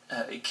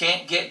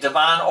get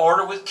divine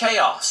order with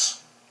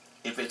chaos.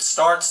 If it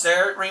starts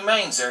there, it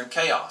remains there in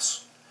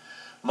chaos.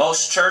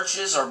 Most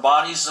churches or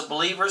bodies of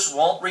believers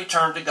won't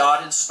return to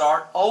God and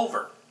start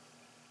over.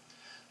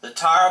 The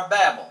Tower of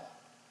Babel,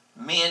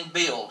 men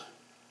build,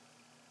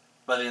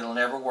 but it'll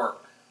never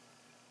work.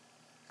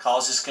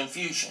 Causes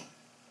confusion.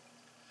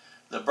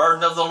 The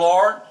burden of the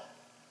Lord,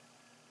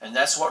 and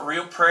that's what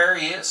real prayer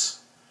is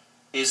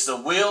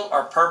the will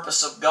or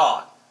purpose of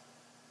God.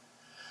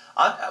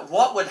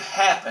 What would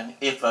happen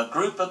if a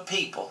group of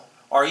people,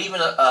 or even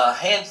a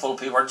handful of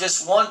people, or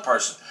just one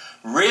person,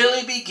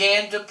 really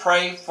began to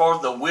pray for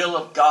the will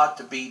of God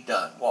to be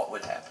done? What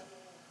would happen?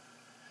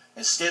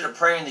 Instead of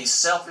praying these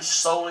selfish,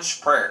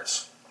 soulish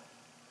prayers.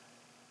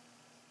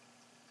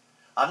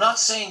 I'm not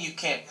saying you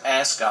can't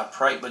ask God,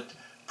 pray, but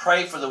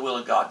pray for the will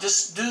of God.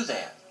 Just do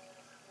that.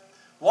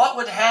 What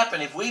would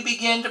happen if we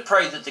began to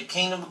pray that the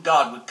kingdom of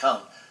God would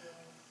come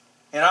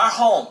in our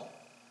home,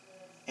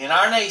 in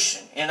our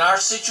nation, in our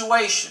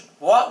situation?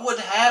 What would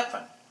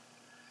happen?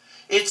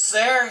 It's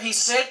there, He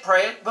said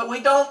pray it, but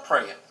we don't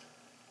pray it.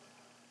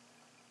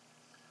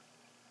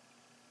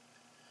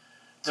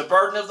 The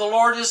burden of the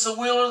Lord is the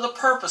will or the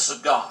purpose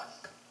of God,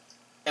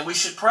 and we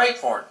should pray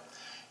for it.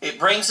 It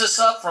brings us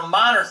up from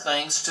minor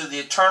things to the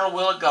eternal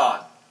will of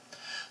God.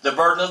 The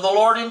burden of the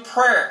Lord in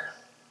prayer.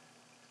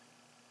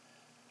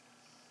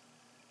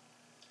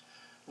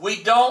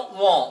 We don't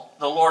want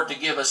the Lord to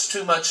give us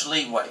too much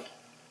leeway.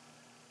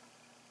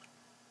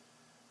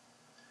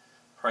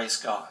 Praise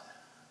God.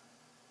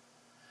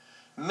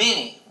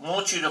 Many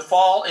want you to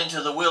fall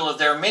into the will of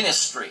their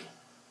ministry,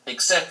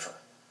 etc.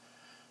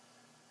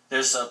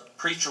 There's a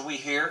preacher we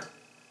hear,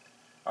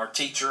 or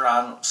teacher,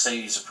 I don't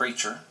say he's a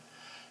preacher,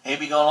 and he'll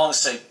be going along and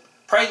say,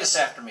 pray this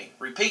after me,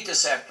 repeat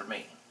this after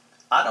me.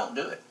 I don't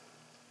do it.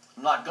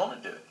 I'm not going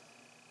to do it.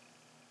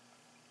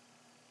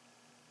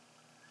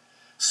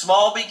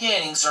 Small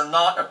beginnings are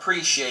not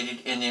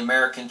appreciated in the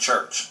American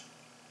church.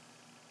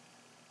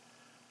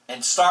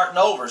 And starting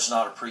over is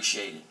not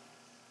appreciated.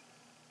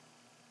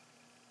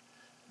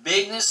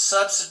 Bigness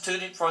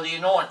substituted for the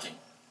anointing.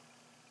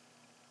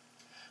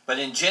 But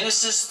in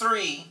Genesis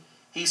 3,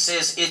 he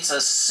says it's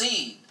a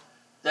seed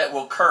that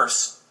will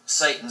curse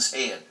Satan's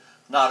head,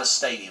 not a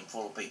stadium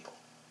full of people.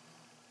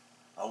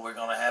 Oh, we're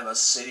going to have a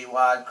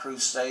citywide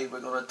crusade. We're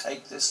going to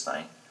take this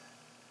thing.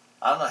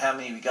 I don't know how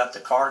many of you got the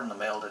card in the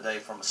mail today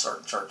from a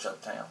certain church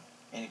uptown.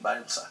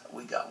 Anybody?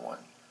 We got one.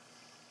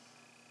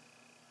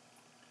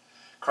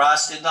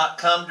 Christ did not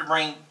come to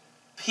bring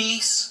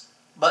peace,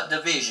 but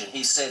division.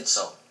 He said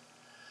so.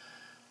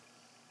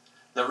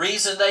 The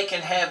reason they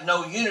can have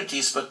no unity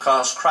is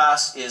because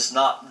Christ is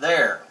not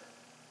there.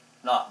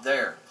 Not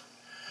there.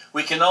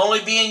 We can only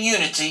be in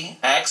unity,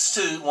 Acts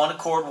 2, one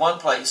accord, one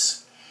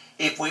place,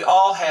 if we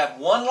all have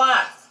one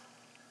life,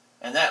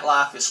 and that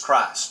life is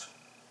Christ.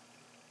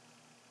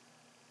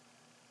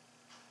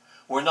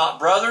 We're not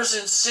brothers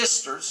and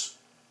sisters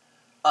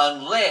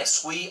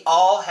unless we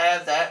all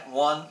have that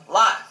one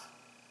life.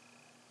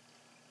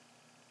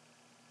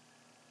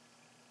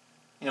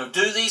 You know,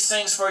 do these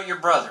things for your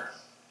brother,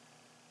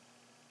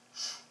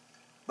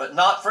 but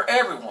not for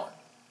everyone,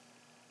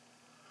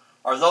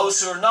 or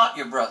those who are not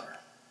your brother.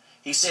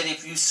 He said,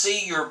 if you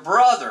see your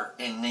brother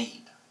in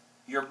need,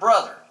 your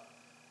brother.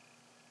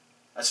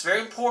 That's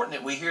very important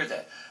that we hear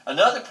that.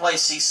 Another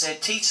place he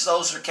said, teach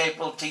those who are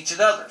capable of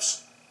teaching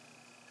others.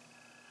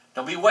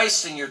 Don't be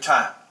wasting your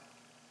time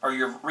or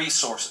your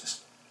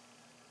resources.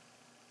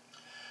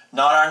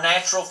 Not our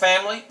natural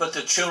family, but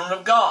the children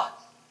of God.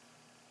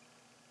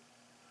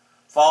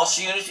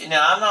 False unity.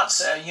 Now, I'm not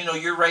saying, you know,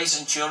 you're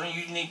raising children.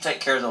 You need to take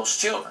care of those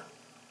children.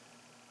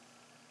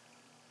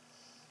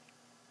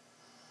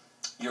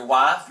 Your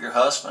wife, your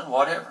husband,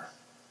 whatever.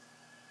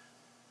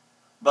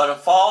 But a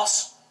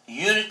false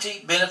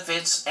unity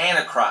benefits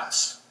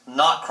Antichrist,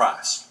 not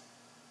Christ.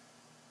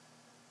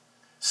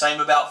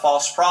 Same about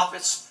false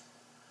prophets,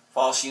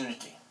 false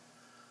unity.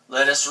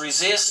 Let us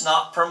resist,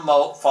 not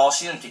promote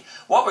false unity.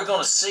 What we're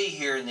going to see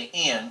here in the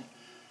end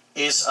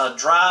is a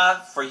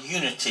drive for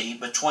unity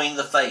between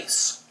the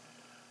faiths.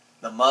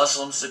 The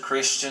Muslims, the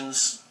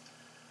Christians,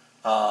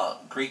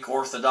 Greek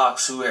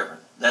Orthodox, whoever.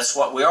 That's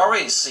what we're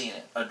already seeing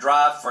it. A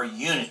drive for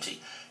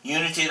unity.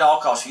 Unity at all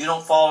costs. If you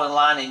don't fall in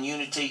line in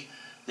unity,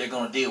 they're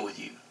going to deal with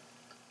you.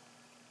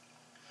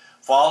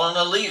 Following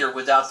a leader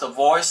without the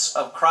voice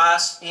of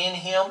Christ in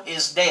him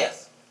is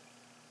death.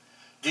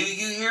 Do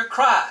you hear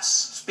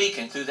Christ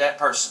speaking through that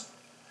person?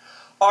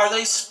 Are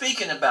they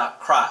speaking about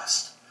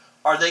Christ?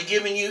 Are they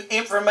giving you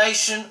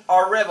information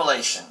or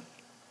revelation?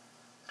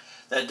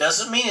 That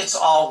doesn't mean it's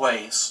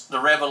always the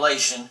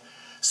revelation.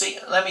 See,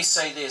 let me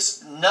say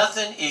this.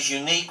 Nothing is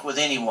unique with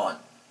anyone.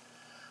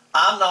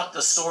 I'm not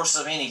the source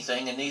of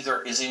anything, and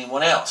neither is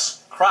anyone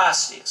else.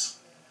 Christ is.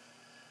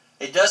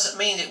 It doesn't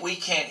mean that we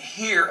can't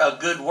hear a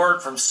good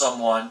word from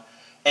someone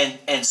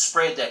and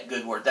spread that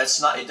good word.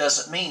 It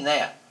doesn't mean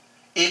that,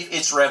 if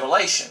it's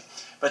revelation.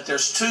 but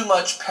there's too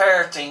much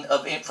parroting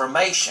of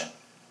information.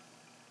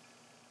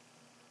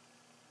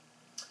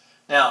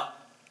 Now,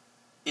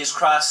 is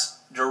Christ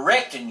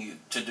directing you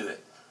to do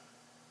it?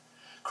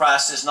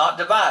 Christ is not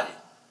divided.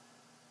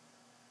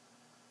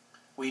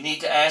 We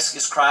need to ask,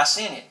 is Christ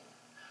in it?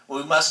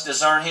 We must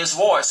discern His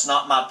voice,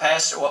 not my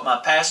pastor, what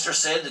my pastor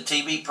said, the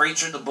TV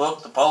preacher, the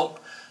book, the Pope,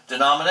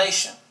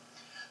 denomination.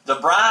 The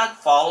bride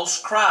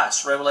follows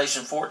Christ,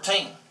 Revelation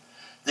 14.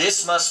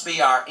 This must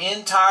be our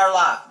entire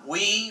life.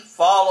 We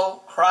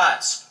follow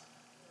Christ.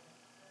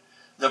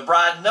 The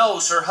bride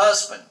knows her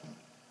husband,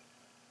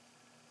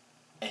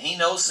 and he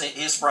knows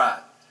his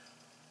bride.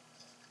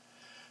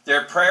 There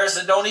are prayers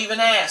that don't even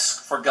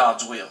ask for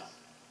God's will.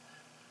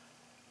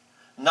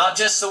 Not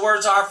just the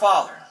words, Our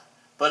Father,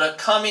 but a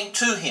coming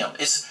to Him.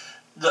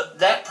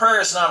 That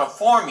prayer is not a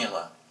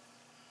formula.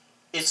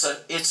 It's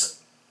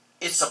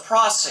a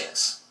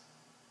process.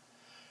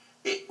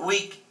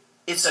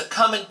 It's a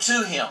coming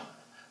to Him.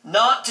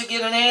 Not to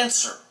get an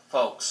answer,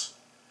 folks,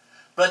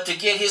 but to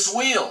get His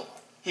will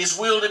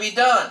to be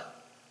done.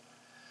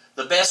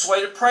 The best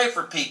way to pray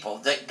for people,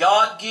 that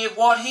God give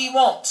what He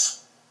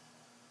wants.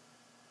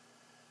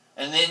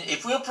 And then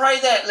if we'll pray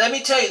that, let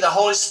me tell you, the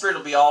Holy Spirit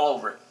will be all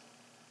over it.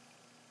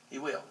 He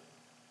will.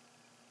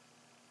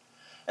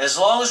 As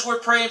long as we're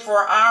praying for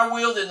our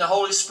will, then the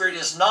Holy Spirit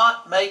is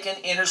not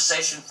making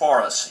intercession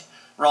for us.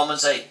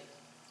 Romans 8,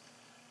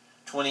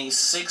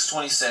 26,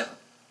 27.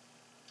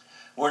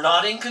 We're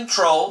not in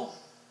control.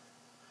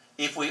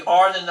 If we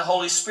are, then the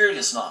Holy Spirit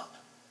is not.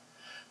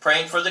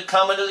 Praying for the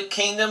coming of the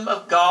kingdom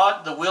of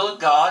God, the will of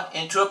God,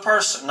 into a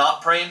person.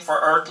 Not praying for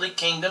earthly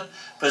kingdom,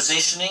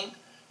 positioning,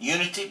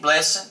 unity,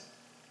 blessing.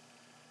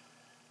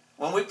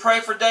 When we pray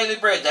for daily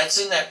bread, that's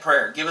in that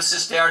prayer. Give us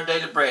this day our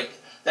daily bread.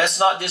 That's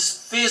not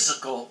just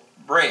physical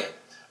bread,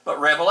 but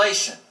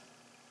revelation.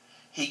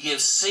 He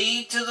gives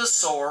seed to the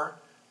sower,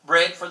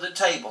 bread for the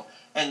table.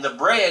 And the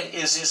bread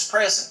is His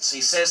presence.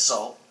 He says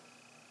so.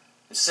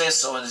 It says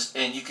so,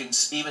 and you can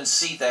even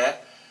see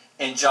that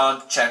in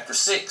John chapter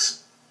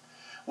 6.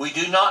 We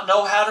do not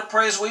know how to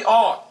pray as we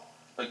ought.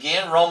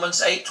 Again,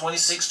 Romans 8,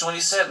 26,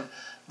 27.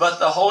 But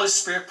the Holy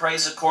Spirit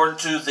prays according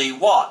to the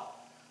what?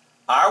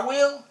 Our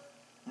will?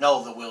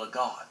 No, the will of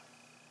God.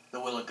 The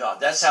will of God.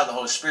 That's how the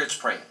Holy Spirit's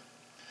praying.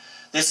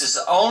 This is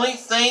the only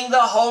thing the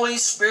Holy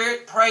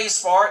Spirit prays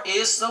for,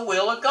 is the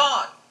will of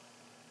God.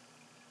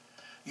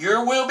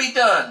 Your will be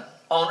done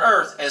on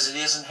earth as it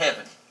is in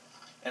heaven.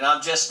 And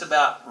I'm just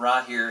about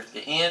right here at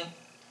the end.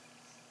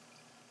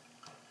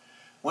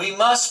 We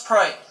must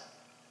pray,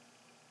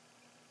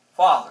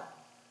 Father,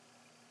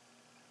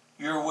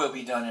 Your will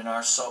be done in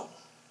our soul.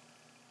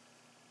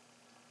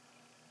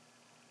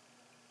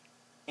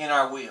 In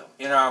our will,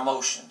 in our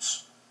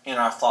emotions, in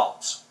our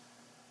thoughts.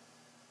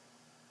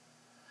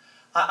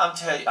 I'm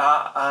telling you,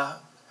 I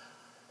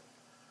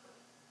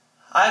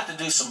have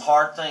to do some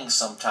hard things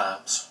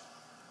sometimes.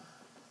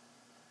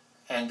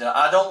 And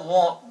I don't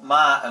want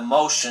my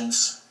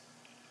emotions,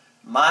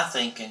 my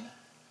thinking,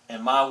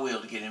 and my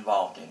will to get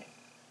involved in it.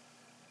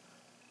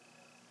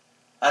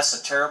 That's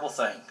a terrible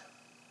thing.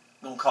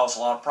 It's going to cause a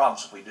lot of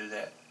problems if we do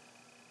that.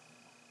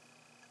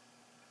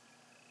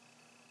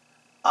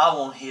 I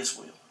want His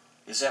will.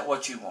 Is that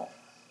what you want?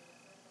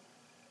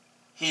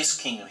 His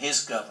kingdom,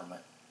 His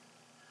government.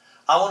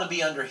 I want to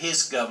be under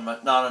His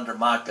government, not under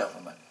my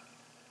government.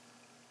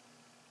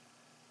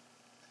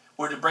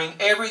 We're to bring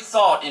every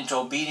thought into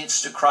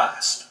obedience to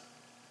Christ.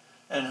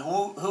 And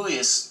who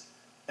is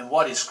and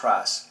what is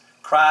Christ?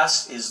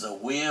 Christ is the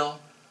will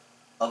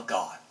of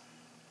God.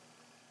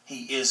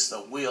 He is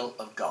the will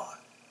of God.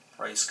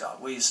 Praise God.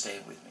 Will you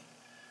stand with me?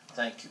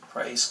 Thank you.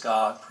 Praise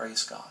God.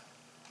 Praise God.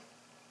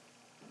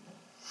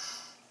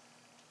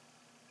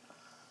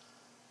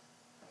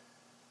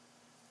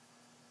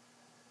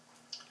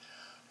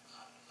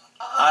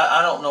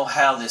 I don't know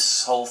how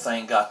this whole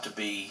thing got to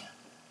be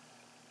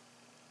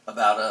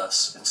about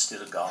us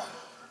instead of God.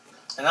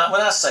 And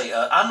when I say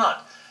I'm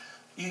not,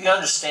 you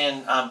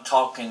understand I'm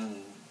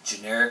talking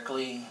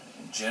generically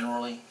and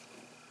generally,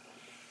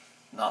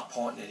 not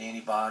pointing at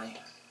anybody.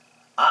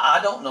 I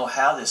don't know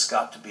how this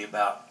got to be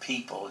about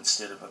people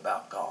instead of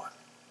about God.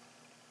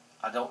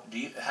 I don't,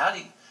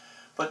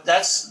 but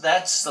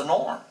that's the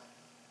norm.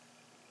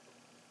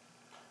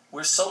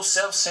 We're so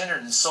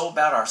self-centered and so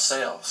about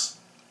ourselves.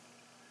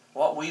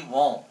 What we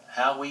want,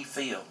 how we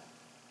feel,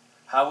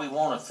 how we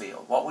want to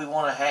feel, what we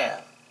want to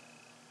have.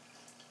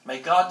 May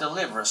God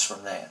deliver us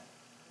from that.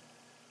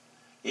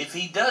 If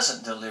He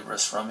doesn't deliver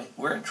us from it,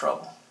 we're in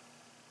trouble.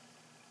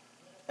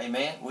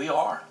 Amen? We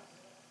are.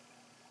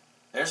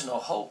 There's no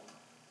hope.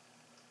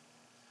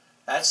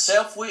 That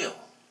self-will.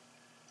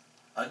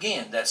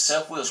 Again, that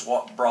self-will is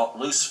what brought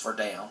Lucifer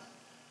down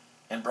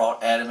and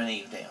brought Adam and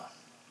Eve down.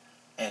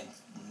 And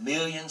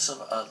millions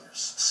of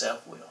others.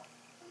 Self-will.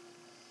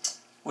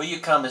 Will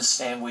you come and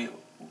stand?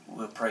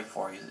 We'll pray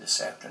for you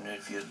this afternoon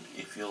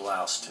if you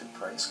allow us to.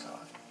 Praise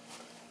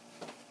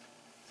God.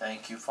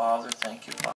 Thank you, Father. Thank you, Father.